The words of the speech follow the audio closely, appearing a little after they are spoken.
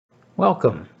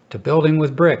Welcome to Building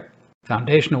with Brick,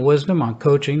 foundational wisdom on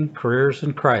coaching, careers,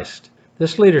 and Christ.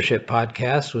 This leadership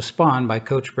podcast was spawned by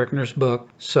Coach Brickner's book,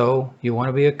 So You Want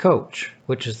to Be a Coach,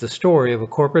 which is the story of a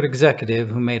corporate executive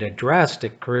who made a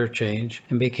drastic career change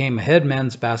and became a head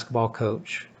men's basketball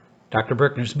coach. Dr.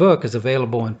 Brickner's book is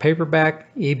available in paperback,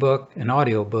 ebook, and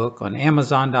audiobook on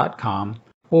Amazon.com,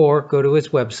 or go to his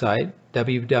website,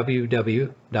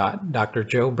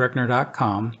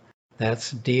 www.drjoebrickner.com.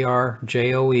 That's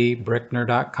DRJOE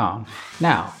Brickner.com.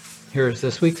 Now, here's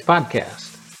this week's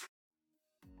podcast.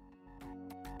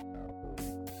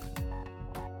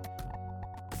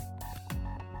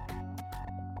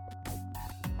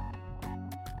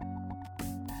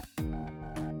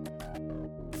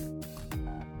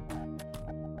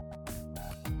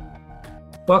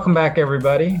 Welcome back,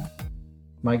 everybody.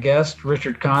 My guest,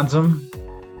 Richard Conzum,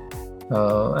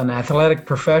 an athletic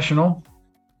professional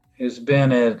who's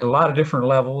been at a lot of different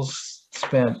levels,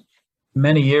 spent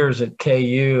many years at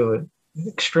KU,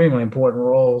 extremely important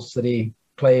roles that he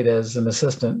played as an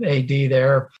assistant AD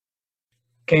there.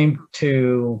 Came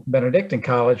to Benedictine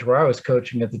College, where I was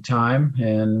coaching at the time,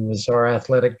 and was our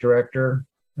athletic director.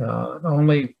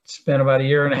 Only spent about a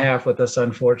year and a half with us,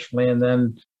 unfortunately, and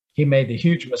then he made the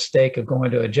huge mistake of going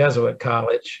to a Jesuit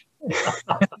college.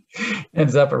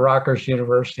 Ends up at Rockhurst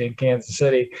University in Kansas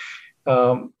City.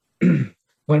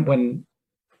 When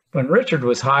Richard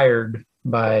was hired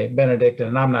by Benedictine,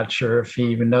 and I'm not sure if he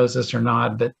even knows this or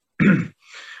not, but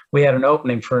we had an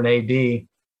opening for an AD,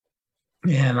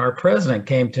 and our president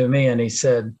came to me and he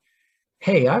said,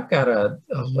 "Hey, I've got a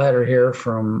letter here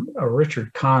from a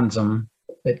Richard Conzum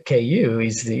at KU.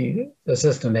 He's the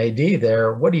assistant AD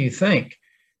there. What do you think?"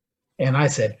 And I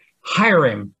said, "Hire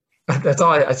him." That's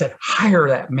all I said, hire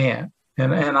that man.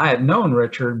 And I had known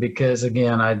Richard because,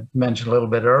 again, I mentioned a little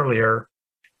bit earlier,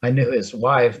 I knew his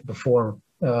wife before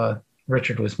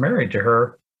Richard was married to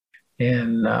her.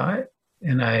 And I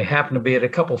happened to be at a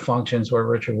couple functions where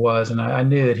Richard was, and I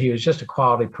knew that he was just a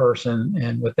quality person.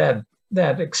 And with that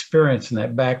experience and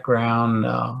that background,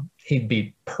 he'd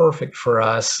be perfect for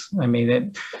us. I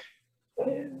mean,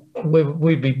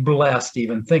 we'd be blessed to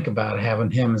even think about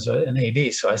having him as an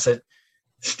AD. So I said,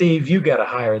 "Steve, you got to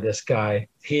hire this guy.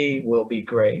 He will be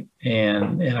great."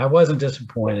 And I wasn't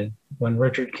disappointed. When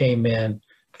Richard came in,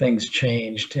 things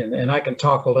changed. And I can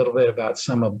talk a little bit about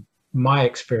some of my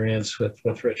experience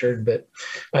with Richard, but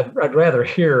I'd rather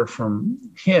hear from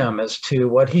him as to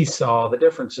what he saw, the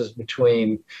differences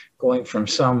between going from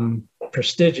some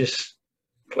prestigious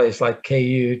place like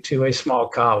KU to a small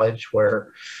college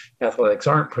where athletics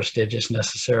aren't prestigious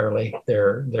necessarily.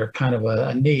 They're kind of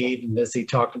a need, and as he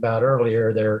talked about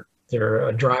earlier, they're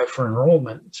a drive for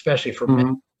enrollment, especially for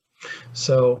men.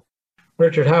 So,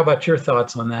 Richard, how about your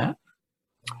thoughts on that?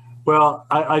 Well,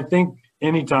 I think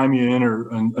anytime you enter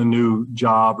a new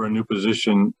job or a new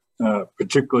position,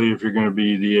 particularly if you're going to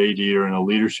be the AD or in a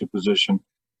leadership position,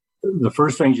 the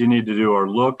first things you need to do are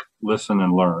look, listen,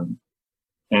 and learn.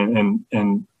 And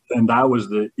that was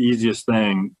the easiest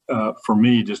thing for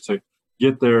me, just to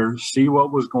get there, see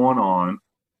what was going on,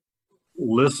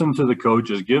 listen to the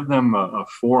coaches, give them a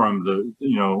forum to,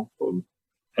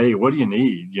 hey, what do you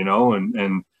need,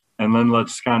 and then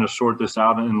let's kind of sort this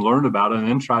out and learn about it, and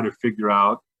then try to figure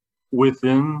out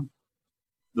within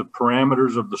the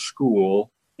parameters of the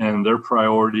school and their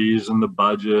priorities and the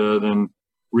budget and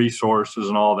resources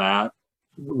and all that,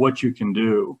 what you can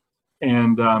do.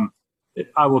 And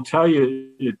I will tell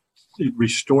you, it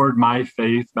restored my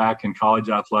faith back in college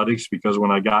athletics, because when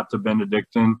I got to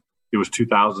Benedictine, it was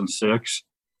 2006,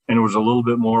 and it was a little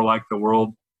bit more like the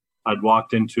world I'd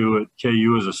walked into at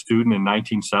KU as a student in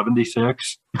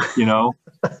 1976,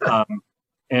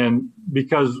 and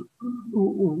because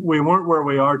we weren't where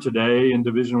we are today in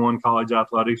Division I college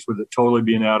athletics, with it totally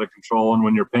being out of control. And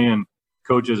when you're paying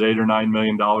coaches $8 or $9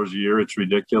 million a year, it's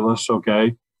ridiculous.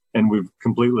 Okay. And we've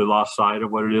completely lost sight of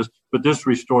what it is. But this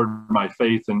restored my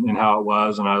faith in how it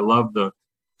was. And I love the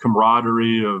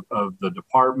camaraderie of the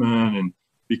department. And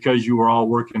because you were all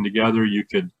working together, you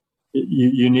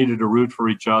needed to root for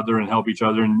each other and help each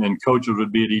other. And coaches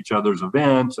would be at each other's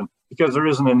events, and because there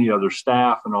isn't any other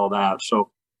staff and all that. So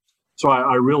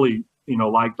I really,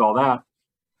 liked all that.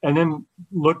 And then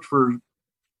looked for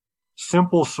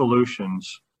simple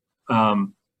solutions.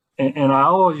 And I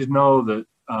always know that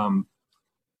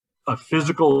a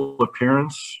physical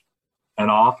appearance, an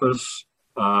office,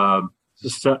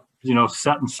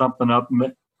 setting something up,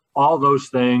 all those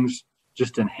things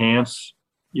just enhance,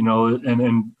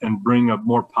 and bring a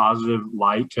more positive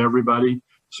light to everybody.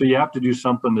 So you have to do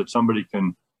something that somebody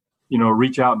can,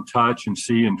 reach out and touch and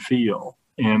see and feel.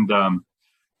 And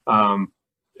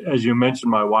as you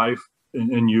mentioned, my wife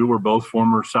and you were both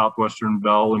former Southwestern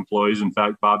Bell employees. In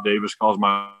fact, Bob Davis calls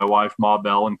my wife Ma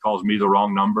Bell and calls me the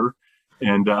wrong number.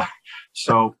 And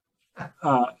so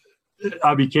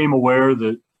I became aware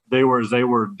that as they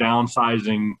were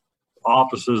downsizing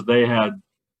offices, they had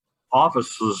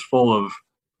offices full of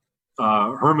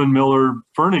Herman Miller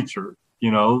furniture,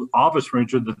 office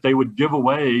furniture that they would give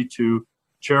away to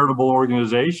charitable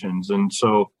organizations. And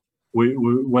so we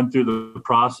went through the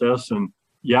process, and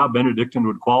Benedictine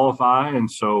would qualify. And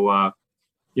so,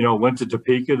 went to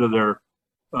Topeka to their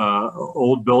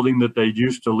old building that they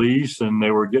used to lease and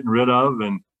they were getting rid of,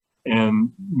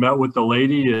 and met with the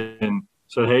lady and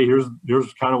said, hey,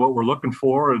 here's kind of what we're looking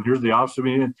for. And here's the office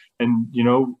meeting, and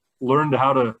learned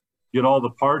how to get all the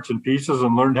parts and pieces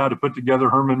and learned how to put together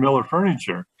Herman Miller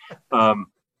furniture.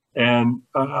 And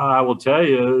I will tell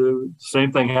you, the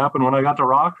same thing happened when I got to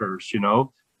Rockhurst.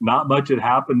 Not much had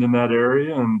happened in that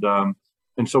area.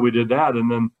 And so we did that. And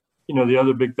then, the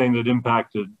other big thing that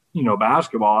impacted,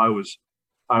 basketball,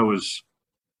 I was,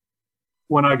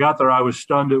 when I got there, I was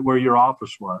stunned at where your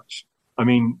office was. I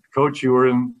mean, Coach, you were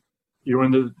in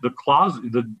the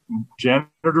closet, the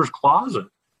janitor's closet.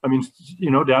 I mean,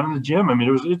 down in the gym. I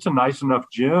mean, it's a nice enough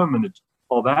gym and it's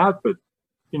all that, but,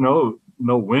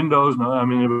 no windows. No, I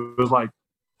mean, it was like,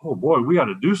 oh boy, we got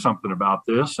to do something about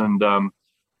this. And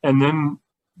then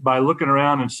by looking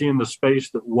around and seeing the space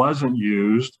that wasn't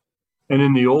used, and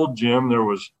in the old gym, there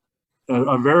was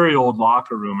a very old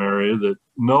locker room area that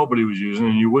nobody was using,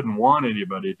 and you wouldn't want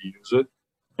anybody to use it.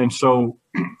 And so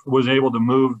was able to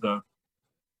move the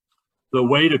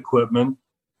weight equipment.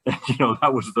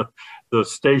 That was the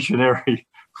stationary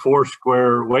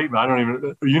 4-square weight.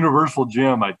 Universal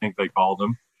gym, I think they called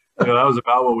them. That was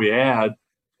about what we had.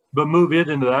 But move it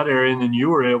into that area, and then you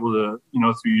were able to,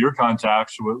 through your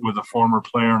contacts with a former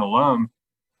player and alum,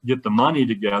 get the money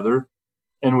together,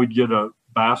 and we'd get a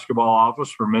basketball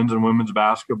office for men's and women's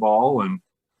basketball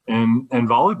and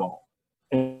volleyball,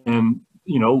 and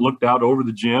looked out over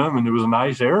the gym, and it was a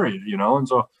nice area, and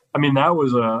so I mean that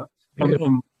was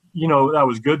and that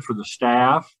was good for the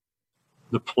staff.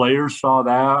 The players saw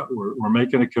that we're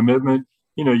making a commitment.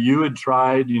 You had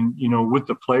tried, with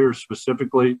the players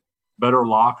specifically, better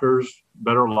lockers,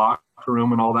 better locker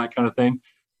room, and all that kind of thing.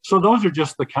 So those are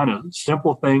just the kind of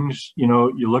simple things,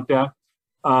 you looked at.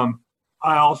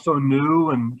 I also knew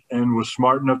and was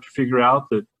smart enough to figure out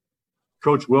that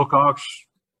Coach Wilcox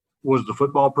was the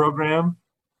football program,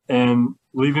 and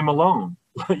leave him alone.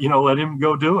 Let him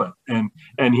go do it.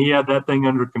 And he had that thing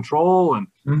under control, and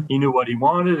he knew what he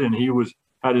wanted, and he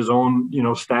had his own,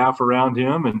 staff around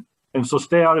him. And so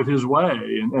stay out of his way.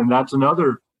 And that's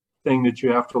another thing that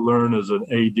you have to learn as an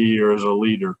AD or as a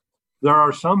leader. There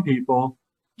are some people,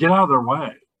 get out of their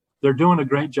way. They're doing a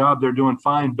great job. They're doing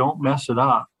fine. Don't mess it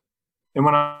up. And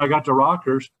when I got to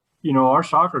Rockhurst, our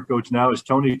soccer coach now is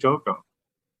Tony Toko.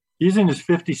 He's in his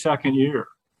 52nd year.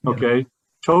 Okay. Yeah.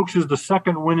 Tokes is the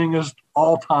second winningest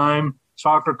all-time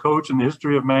soccer coach in the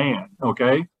history of man.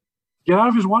 Okay. Get out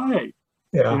of his way.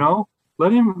 Yeah.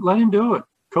 Let him do it.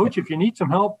 Coach, if you need some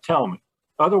help, tell me.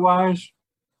 Otherwise,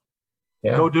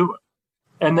 go do it.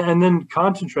 And then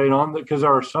concentrate on that, because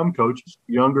there are some coaches,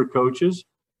 younger coaches,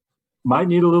 might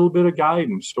need a little bit of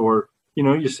guidance, or,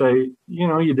 you say,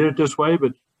 you did it this way,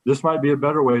 but this might be a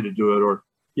better way to do it. Or,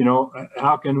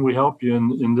 how can we help you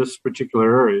in this particular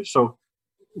area? So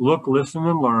look, listen,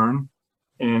 and learn,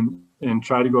 and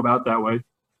try to go about that way.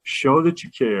 Show that you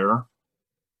care.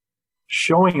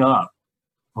 Showing up,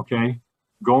 okay?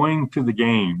 Going to the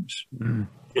games.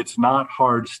 It's not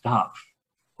hard stuff,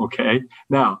 okay?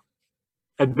 Now,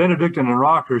 at Benedictine and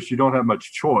Rockhurst, you don't have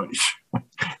much choice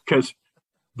because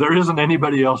there isn't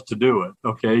anybody else to do it,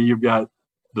 okay? You've got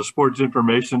the sports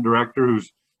information director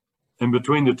who's, in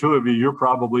between the two of you, you're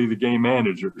probably the game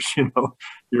managers.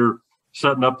 You're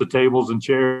setting up the tables and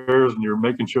chairs, and you're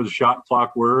making sure the shot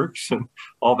clock works and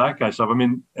all that kind of stuff. I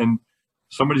mean, and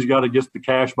somebody's got to get the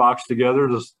cash box together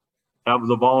to have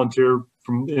the volunteer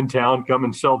from in town come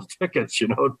and sell the tickets,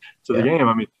 to the game.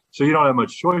 I mean, so you don't have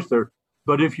much choice there.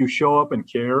 But if you show up and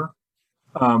care,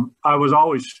 I was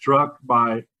always struck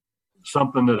by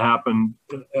something that happened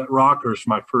at Rockhurst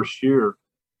my first year.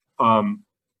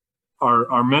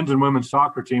 Our men's and women's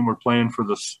soccer team were playing for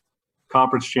the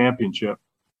conference championship,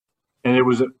 and it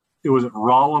was at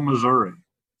Rolla, Missouri.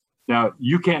 Now,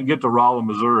 you can't get to Rolla,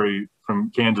 Missouri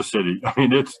from Kansas City. I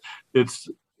mean, it's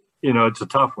a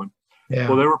tough one. Yeah.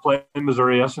 Well, they were playing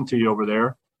Missouri S&T over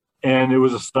there, and it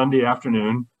was a Sunday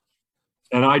afternoon,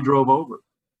 and I drove over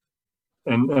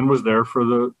and was there for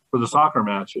the soccer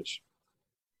matches.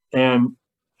 And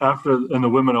the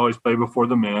women always play before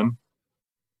the men.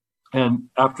 And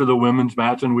after the women's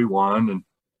match, and we won, and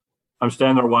I'm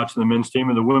standing there watching the men's team,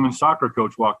 and the women's soccer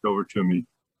coach walked over to me.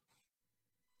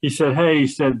 He said, "Hey," he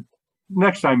said,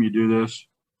 "next time you do this,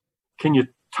 can you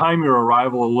time your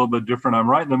arrival a little bit different? I'm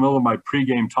right in the middle of my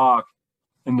pregame talk."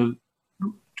 And the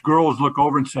girls look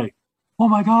over and say, "Oh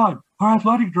my God, our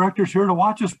athletic director's here to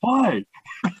watch us play."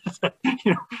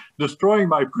 Destroying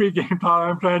my pregame talk.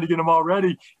 I'm trying to get them all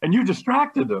ready, and you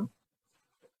distracted them.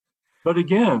 But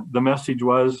again, the message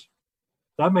was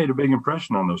that made a big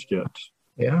impression on those kids.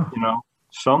 Yeah.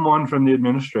 Someone from the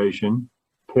administration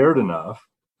cared enough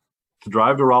to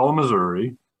drive to Rolla,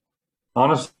 Missouri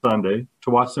on a Sunday to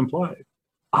watch them play.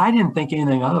 I didn't think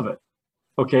anything of it.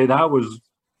 Okay, that was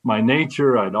my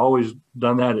nature. I'd always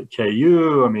done that at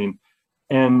KU.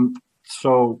 And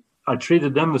so I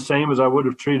treated them the same as I would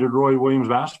have treated Roy Williams'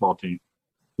 basketball team,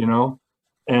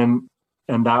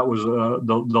 and that was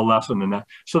the lesson in that.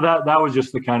 So that was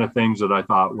just the kind of things that I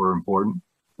thought were important.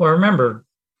 Well, I remember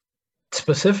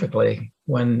specifically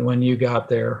when you got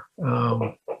there,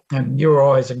 and you were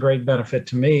always a great benefit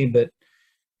to me, but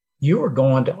you were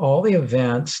going to all the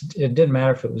events. It didn't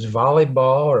matter if it was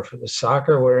volleyball or if it was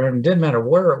soccer, wherever. It didn't matter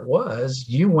where it was.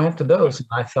 You went to those. And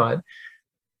I thought,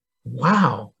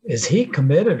 wow, is he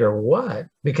committed or what?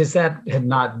 Because that had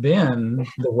not been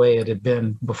the way it had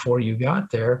been before you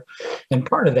got there. And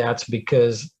part of that's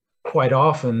because quite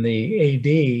often the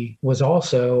AD was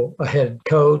also a head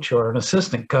coach or an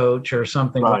assistant coach or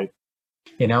something. Right.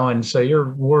 And so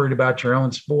you're worried about your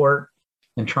own sport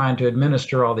and trying to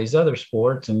administer all these other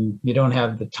sports, and you don't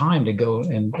have the time to go.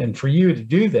 And for you to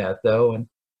do that, though, and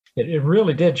it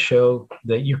really did show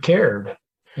that you cared.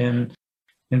 And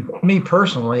me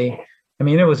personally,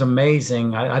 it was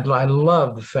amazing. I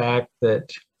love the fact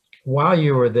that while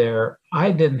you were there,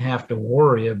 I didn't have to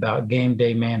worry about game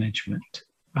day management.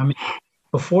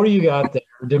 Before you got there,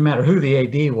 it didn't matter who the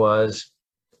AD was.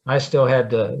 I still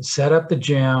had to set up the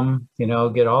gym,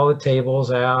 get all the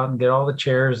tables out and get all the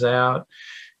chairs out,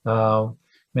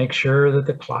 make sure that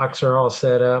the clocks are all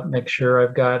set up, make sure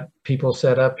I've got people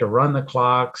set up to run the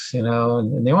clocks, and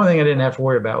the only thing I didn't have to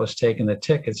worry about was taking the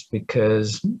tickets,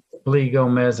 because Lee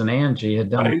Gomez and Angie had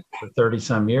done it for 30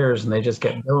 some years and they just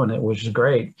kept doing it, which is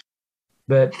great.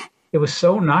 But it was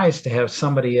so nice to have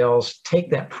somebody else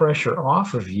take that pressure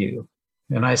off of you.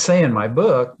 And I say in my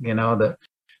book, that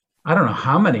I don't know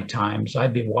how many times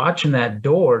I'd be watching that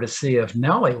door to see if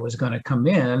Nellie was going to come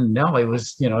in. Nellie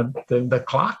was, the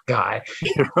clock guy.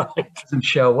 Right. Doesn't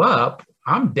show up,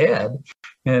 I'm dead.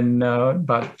 And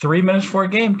about 3 minutes before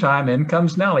game time, in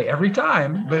comes Nellie every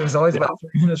time. But it was always about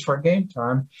 3 minutes before game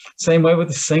time. Same way with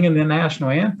the singing the national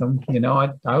anthem.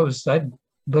 I'd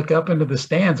look up into the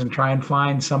stands and try and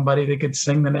find somebody that could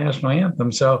sing the national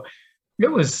anthem. So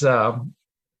it was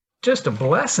just a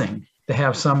blessing to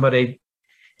have somebody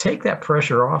take that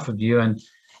pressure off of you. And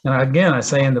again, I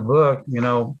say in the book,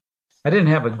 I didn't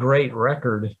have a great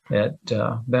record at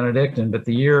Benedictine, but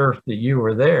the year that you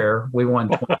were there, we won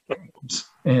 20 games.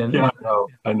 And yeah,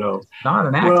 I know. Not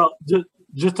an accident. Well,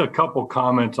 just a couple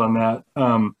comments on that.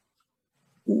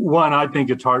 One, I think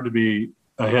it's hard to be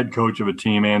a head coach of a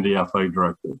team and the athletic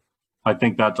director. I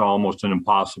think that's almost an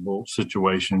impossible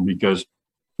situation, because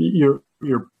your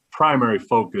primary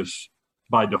focus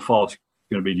by default is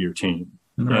going to be to your team.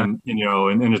 Right. And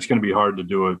it's going to be hard to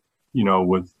do it,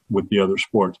 with the other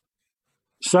sports.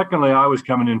 Secondly, I was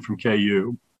coming in from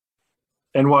KU,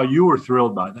 and while you were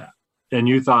thrilled by that and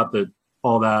you thought that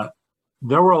all that,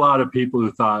 there were a lot of people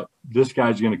who thought this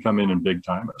guy's going to come in and big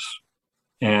time us,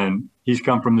 and he's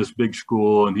come from this big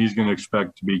school and he's going to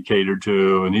expect to be catered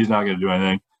to, and he's not going to do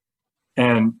anything.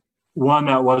 And one,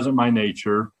 that wasn't my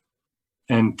nature,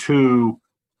 and two,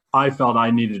 I felt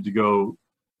I needed to go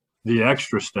the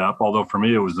extra step, although for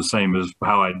me it was the same as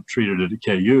how I treated it at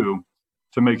KU,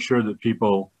 to make sure that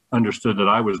people understood that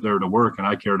I was there to work and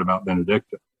I cared about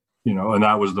Benedictine, and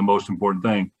that was the most important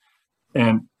thing.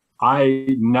 And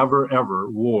I never, ever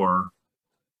wore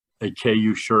a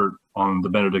KU shirt on the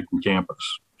Benedictine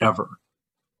campus, ever.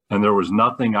 And there was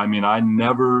nothing, I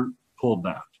never pulled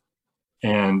that.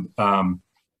 And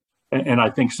I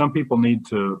think some people need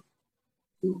to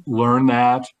learn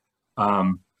that.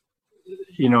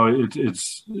 You're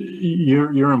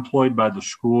employed by the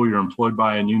school, you're employed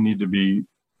by, and you need to be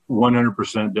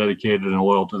 100% dedicated and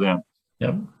loyal to them.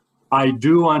 Yep. I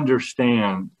do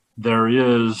understand there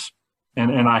is,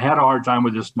 and I had a hard time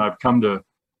with this, and I've come to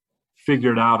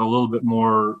figure it out a little bit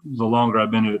more the longer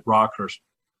I've been at Rockhurst.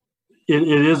 It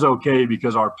is okay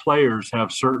because our players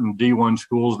have certain D1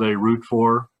 schools they root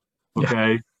for,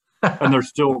 okay? Yeah. And they're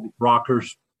still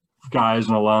Rockhurst guys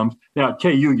and alums. Now, at KU,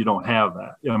 you don't have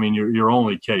that. You're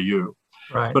only KU.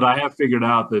 Right. But I have figured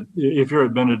out that if you're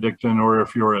at Benedictine or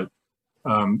if you're at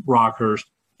Rockhurst,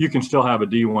 you can still have a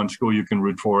D1 school you can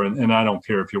root for, and I don't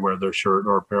care if you wear their shirt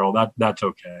or apparel. That's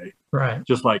okay. Right.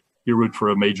 Just like you root for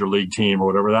a major league team or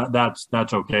whatever. That's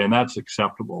okay, and that's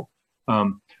acceptable.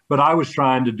 But I was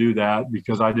trying to do that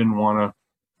because I didn't want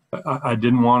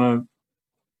to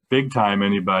big time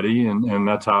anybody, and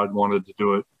that's how I wanted to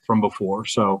do it from before.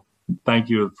 So thank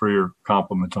you for your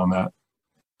compliments on that.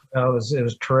 It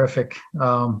was terrific.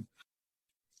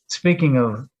 Speaking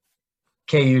of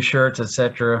KU shirts,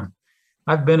 etc.,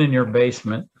 I've been in your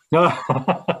basement.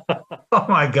 Oh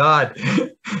my God.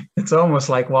 It's almost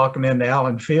like walking into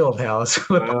Allen Fieldhouse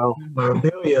with the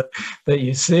memorabilia that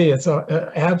you see. It's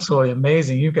absolutely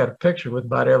amazing. You've got a picture with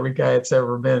about every guy that's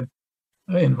ever been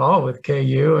involved with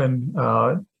KU.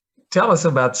 And tell us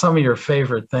about some of your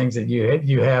favorite things that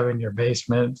you have in your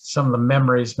basement, some of the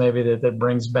memories maybe that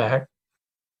brings back.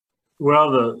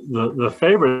 Well, the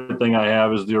favorite thing I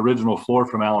have is the original floor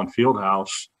from Allen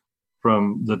Fieldhouse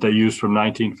that they used from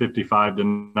 1955 to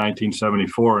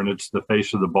 1974, and it's the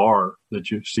face of the bar that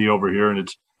you see over here, and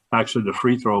it's actually the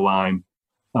free throw line.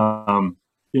 In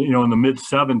the mid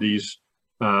 70s,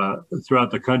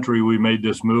 throughout the country, we made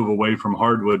this move away from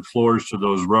hardwood floors to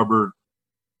those rubber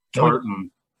tartan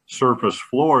surface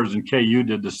floors, and KU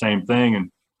did the same thing,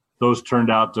 and those turned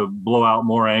out to blow out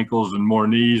more ankles and more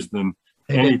knees than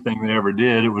anything they ever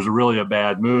did. It was really a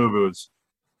bad move. It was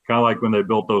kind of like when they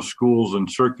built those schools in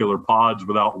circular pods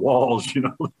without walls,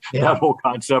 that whole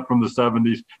concept from the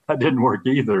 70s, that didn't work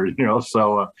either,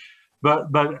 so, but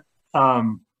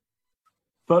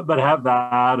have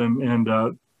that and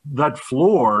that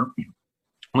floor,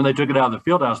 when they took it out of the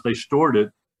field house, they stored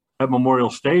it at Memorial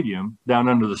Stadium down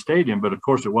under the stadium, but of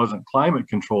course it wasn't climate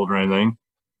controlled or anything.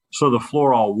 So the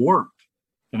floor all warped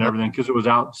and everything because it was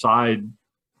outside.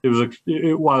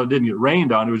 While it didn't get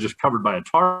rained on, it was just covered by a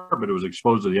tarp, but it was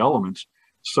exposed to the elements.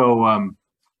 So in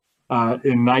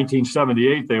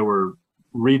 1978, they were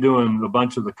redoing a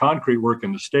bunch of the concrete work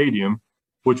in the stadium,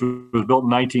 which was built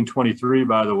in 1923,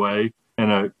 by the way.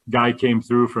 And a guy came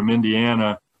through from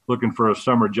Indiana looking for a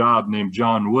summer job named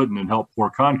John Wooden and helped pour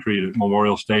concrete at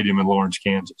Memorial Stadium in Lawrence,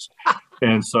 Kansas.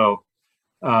 And so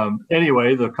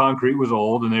anyway, the concrete was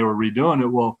old and they were redoing it.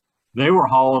 Well, they were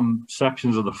hauling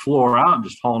sections of the floor out and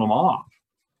just hauling them off.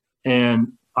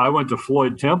 And I went to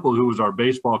Floyd Temple, who was our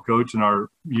baseball coach and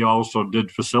he also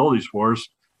did facilities for us.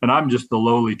 And I'm just the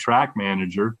lowly track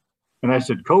manager. And I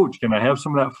said, Coach, can I have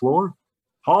some of that floor?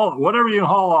 Haul whatever you can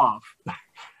haul off.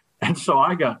 And so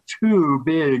I got 2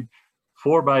 big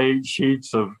 4x8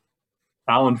 sheets of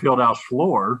Allen Fieldhouse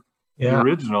floor, the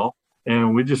original.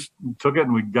 And we just took it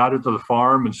and we got it to the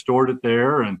farm and stored it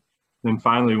there. And then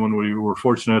finally, when we were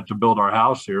fortunate to build our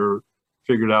house here,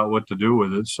 figured out what to do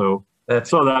with it. So that's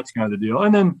kind of the deal.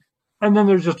 And then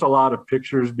there's just a lot of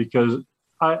pictures because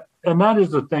and that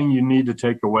is the thing you need to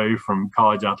take away from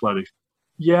college athletics.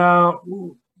 Yeah,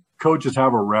 coaches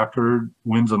have a record,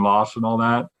 wins and losses and all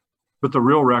that. But the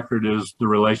real record is the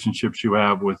relationships you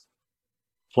have with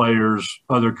players,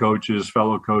 other coaches,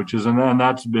 fellow coaches. And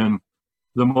that's been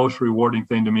the most rewarding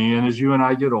thing to me. And as you and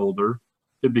I get older,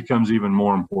 it becomes even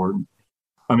more important.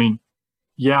 I mean,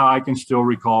 yeah, I can still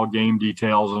recall game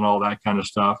details and all that kind of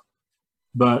stuff.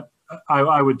 But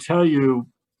I would tell you,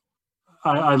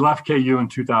 I left KU in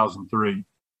 2003.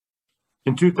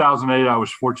 In 2008, I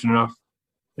was fortunate enough,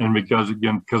 and because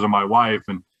of my wife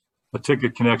and a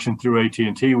ticket connection through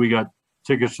AT&T, we got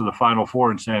tickets to the Final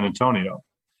Four in San Antonio.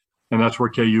 And that's where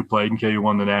KU played, and KU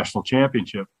won the national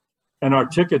championship. And our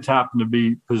tickets happened to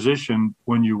be positioned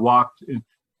when you walked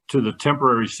to the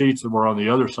temporary seats that were on the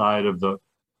other side of the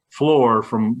floor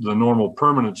from the normal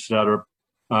permanent setup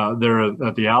there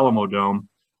at the Alamo Dome.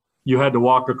 You had to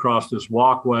walk across this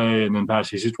walkway and then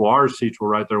past these seats. Well, our seats were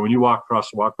right there. When you walk across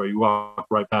the walkway, you walk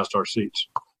right past our seats.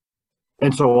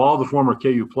 And so all the former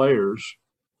KU players,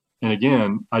 and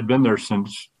again, I'd been there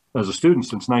as a student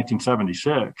since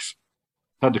 1976,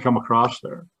 had to come across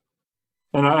there.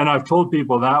 And I've told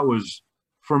people that was,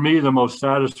 for me, the most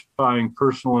satisfying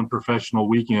personal and professional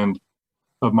weekend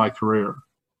of my career.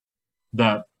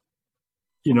 That,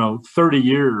 30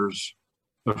 yeyears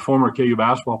of former KU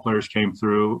basketball players came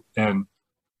through and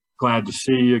glad to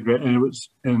see you.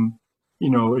 And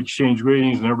exchange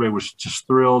greetings, and everybody was just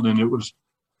thrilled. And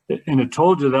it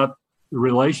told you that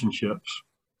relationships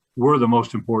were the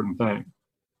most important thing.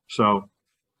 So,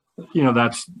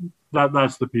 that's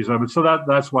the piece of it. So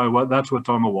that's what's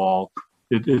on the wall.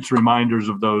 It's reminders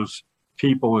of those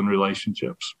people and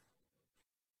relationships.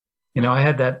 I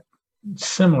had that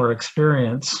similar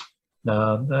experience.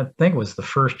 I think it was the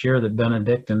first year that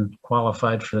Benedictine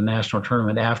qualified for the national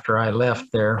tournament after I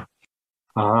left there.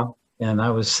 Uh-huh. And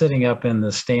I was sitting up in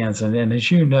the stands. And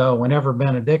as you know, whenever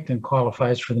Benedictine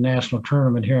qualifies for the national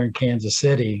tournament here in Kansas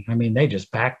City, I mean, they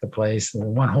just pack the place. The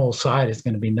one whole side is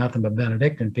going to be nothing but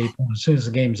Benedictine people. As soon as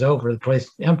the game's over, the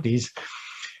place empties.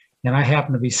 And I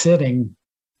happened to be sitting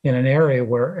in an area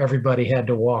where everybody had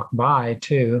to walk by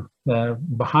too,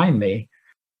 behind me.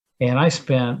 And I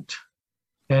spent,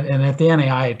 and at the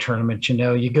NAIA tournament, you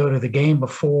know, you go to the game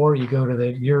before, you go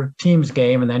to your team's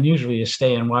game, and then usually you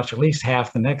stay and watch at least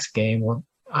half the next game. Well,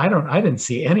 I didn't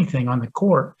see anything on the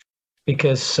court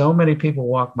because so many people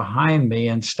walked behind me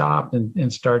and stopped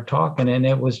and started talking. And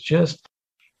it was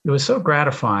so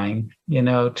gratifying, you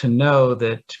know, to know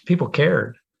that people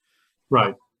cared.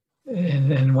 Right.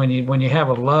 And when you have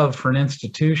a love for an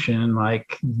institution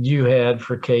like you had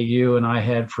for KU and I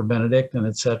had for Benedictine,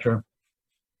 et cetera,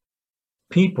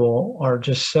 people are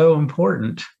just so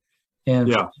important.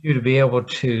 And for you to be able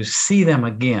to see them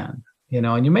again, you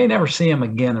know, and you may never see them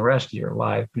again the rest of your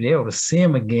life, but be able to see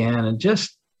them again and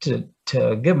just to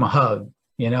give them a hug,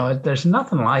 you know, there's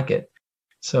nothing like it.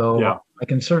 So I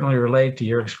can certainly relate to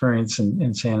your experience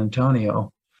in San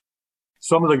Antonio.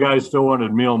 Some of the guys still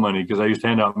wanted meal money because I used to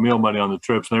hand out meal money on the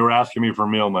trips. And they were asking me for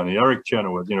meal money. Eric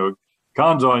Chenoweth, you know,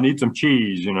 Conzo, I need some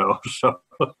cheese, you know. So.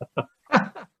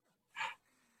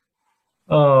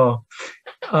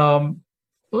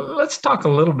 Let's talk a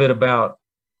little bit about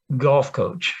golf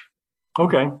coach.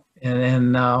 Okay.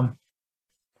 And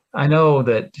I know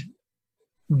that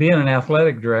being an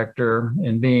athletic director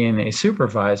and being a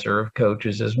supervisor of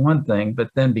coaches is one thing, but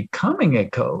then becoming a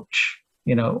coach,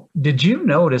 you know, did you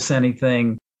notice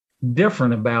anything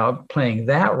different about playing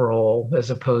that role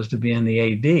as opposed to being the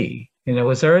AD? You know,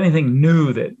 was there anything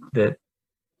new that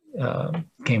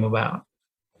came about?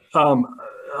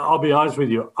 I'll be honest with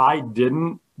you, I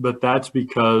didn't, but that's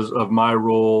because of my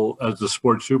role as the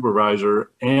sports supervisor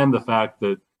and the fact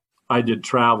that I did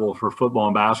travel for football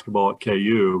and basketball at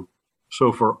KU.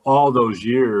 So for all those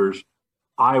years,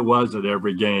 I was at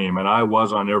every game and I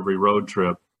was on every road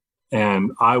trip.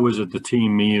 And I was at the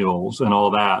team meals and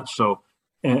all that. So,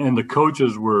 and the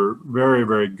coaches were very,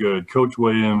 very good. Coach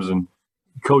Williams and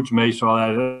Coach Mace, all that.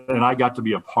 And I got to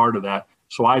be a part of that.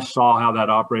 So I saw how that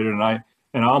operated, and I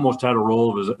almost had a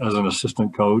role as an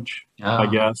assistant coach, I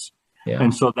guess. Yeah.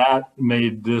 And so that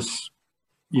made this,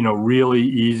 you know, really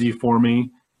easy for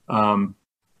me. And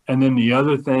then the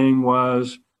other thing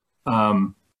was,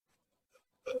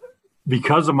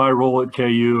 because of my role at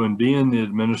KU and being the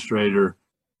administrator,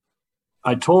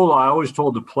 I always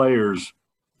told the players,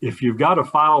 if you've got a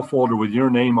file folder with your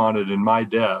name on it in my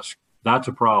desk, that's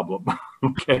a problem,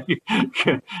 okay?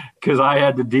 Because I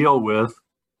had to deal with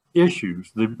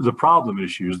issues, the problem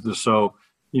issues. So,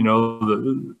 you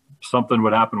know, something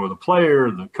would happen with a player,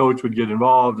 the coach would get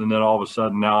involved, and then all of a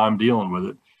sudden now I'm dealing with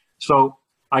it. So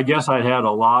I guess I had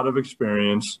a lot of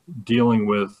experience dealing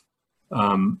with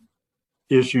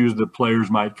issues that players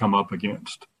might come up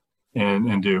against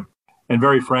and do. And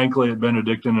very frankly, at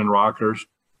Benedictine and Rockers,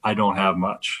 I don't have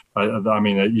much. I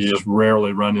mean, you just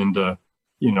rarely run into,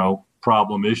 you know,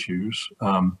 problem issues.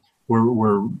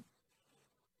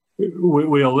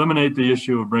 We eliminate the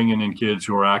issue of bringing in kids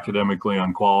who are academically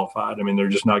unqualified. I mean, they're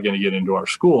just not going to get into our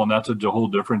school, and that's a whole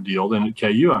different deal than at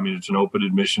KU. I mean, it's an open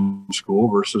admission school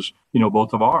versus, you know,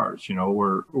 both of ours, you know,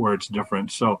 where it's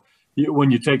different. So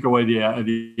when you take away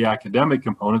the academic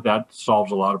component, that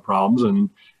solves a lot of problems. And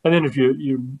then if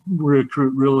you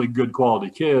recruit really good quality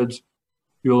kids,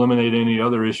 you eliminate any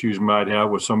other issues you might have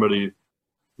with somebody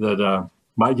that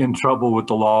might get in trouble with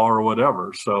the law or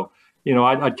whatever. So, you know,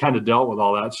 I kind of dealt with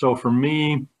all that. So for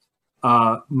me,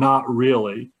 not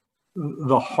really.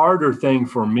 The harder thing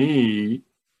for me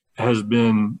has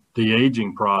been the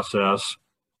aging process.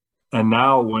 And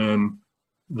now when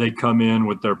they come in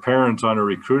with their parents on a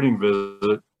recruiting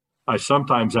visit, I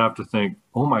sometimes have to think,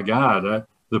 oh my God,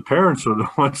 the parents are the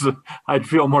ones that I'd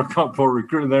feel more comfortable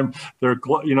recruiting them. They're,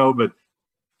 you know, but,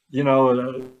 you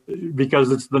know,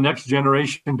 because it's the next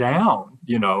generation down,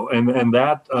 you know, and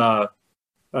that,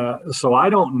 so I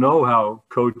don't know how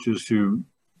coaches who,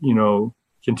 you know,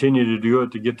 continue to do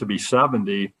it to get to be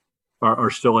 70 are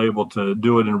still able to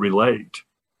do it and relate,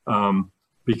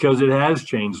 because it has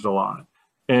changed a lot.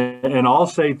 And I'll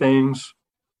say things,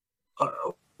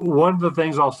 one of the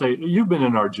things I'll say, you've been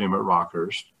in our gym at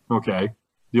Rockers, okay,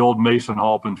 the old Mason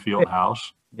Halpin field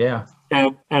house. Yeah.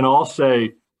 And I'll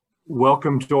say,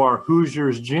 welcome to our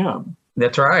Hoosiers gym.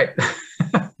 That's right.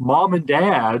 Mom and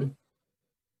Dad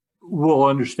will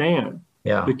understand.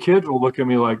 Yeah. The kids will look at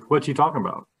me like, what's he talking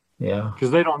about? Yeah.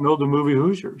 Because they don't know the movie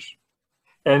Hoosiers.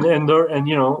 And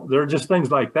you know, there are just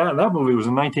things like that. And that movie was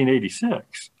in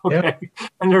 1986. Okay. Yeah.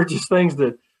 And there are just things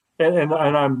that, and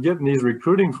I'm getting these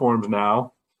recruiting forms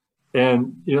now,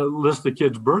 and list the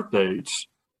kids' birth dates,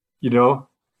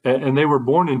 and they were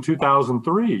born in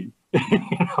 2003.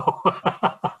 And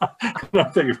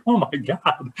I'm thinking, oh my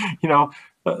God,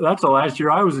 that's the last year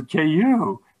I was at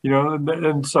KU.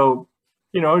 And so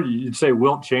you'd say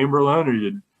Wilt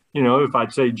Chamberlain, or if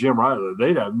I'd say Jim Riley,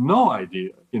 they'd have no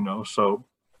idea. So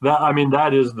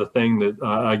that is the thing that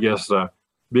I guess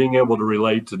being able to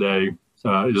relate today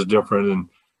is different. And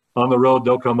on the road,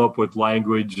 they'll come up with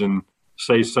language and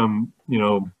say some,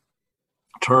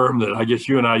 term that I guess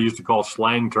you and I used to call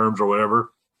slang terms or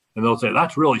whatever. And they'll say,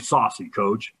 that's really saucy,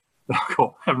 coach. And I'll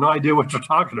go, I have no idea what you're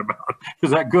talking about.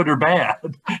 Is that good or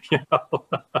bad?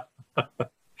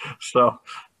 So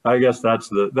I guess that's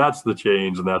the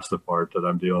change, and that's the part that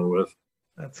I'm dealing with.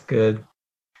 That's good.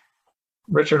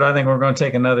 Richard, I think we're going to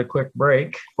take another quick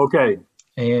break. Okay.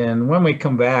 And when we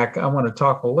come back, I want to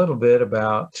talk a little bit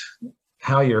about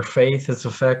how your faith has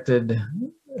affected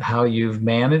how you've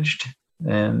managed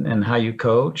and how you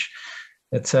coach,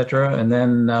 et cetera. And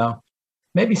then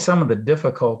maybe some of the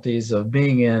difficulties of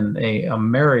being in a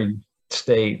married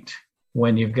state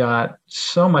when you've got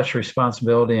so much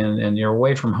responsibility and you're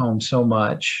away from home so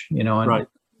much, and right.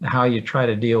 How you try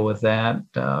to deal with that.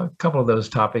 A couple of those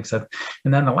topics. And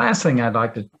then the last thing I'd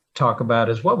like to talk about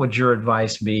is, what would your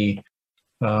advice be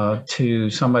to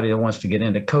somebody that wants to get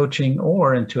into coaching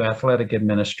or into athletic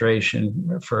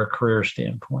administration for a career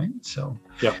standpoint? So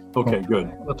yeah, okay,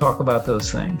 good. We'll talk about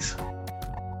those things.